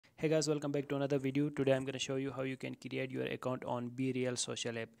Hey guys, welcome back to another video. Today I'm going to show you how you can create your account on BeReal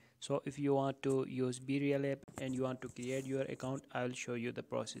social app. So if you want to use BeReal app and you want to create your account, I will show you the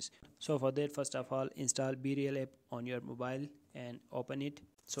process. So for that, first of all, install BeReal app on your mobile and open it.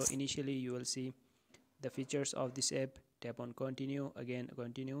 So initially you will see the features of this app. Tap on continue, again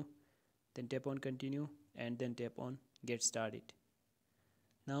continue, then tap on continue, and then tap on get started.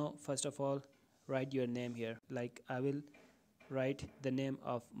 Now first of all, write your name here. Like I will write the name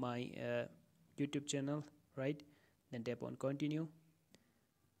of my YouTube channel, right? Then tap on continue,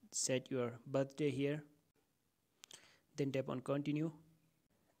 set your birthday here, then tap on continue.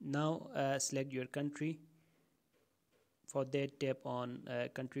 Now select your country. For that, tap on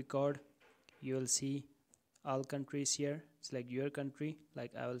country code. You will see all countries here. Select your country,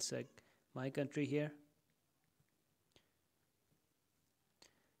 like I will select my country here,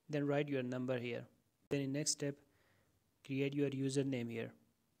 then write your number here. Then in next step, create your username here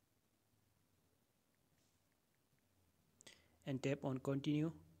and tap on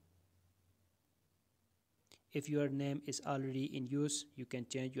continue. If your name is already in use, you can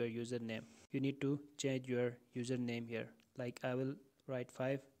change your username. You need to change your username here. Like I will write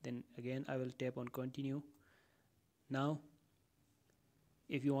 5, then again I will tap on continue. Now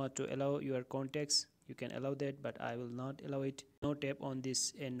if you want to allow your contacts, you can allow that, but I will not allow it. Now tap on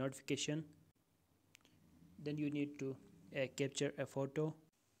this notification. Then you need to capture a photo.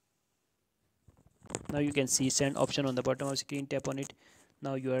 Now you can see send option on the bottom of the screen. Tap on it.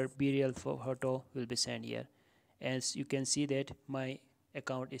 Now your BeReal photo will be sent here. As you can see that my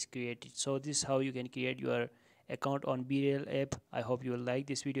account is created. So this is how you can create your account on BeReal app. I hope you will like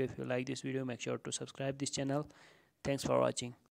this video. If you like this video, make sure to subscribe this channel. Thanks for watching.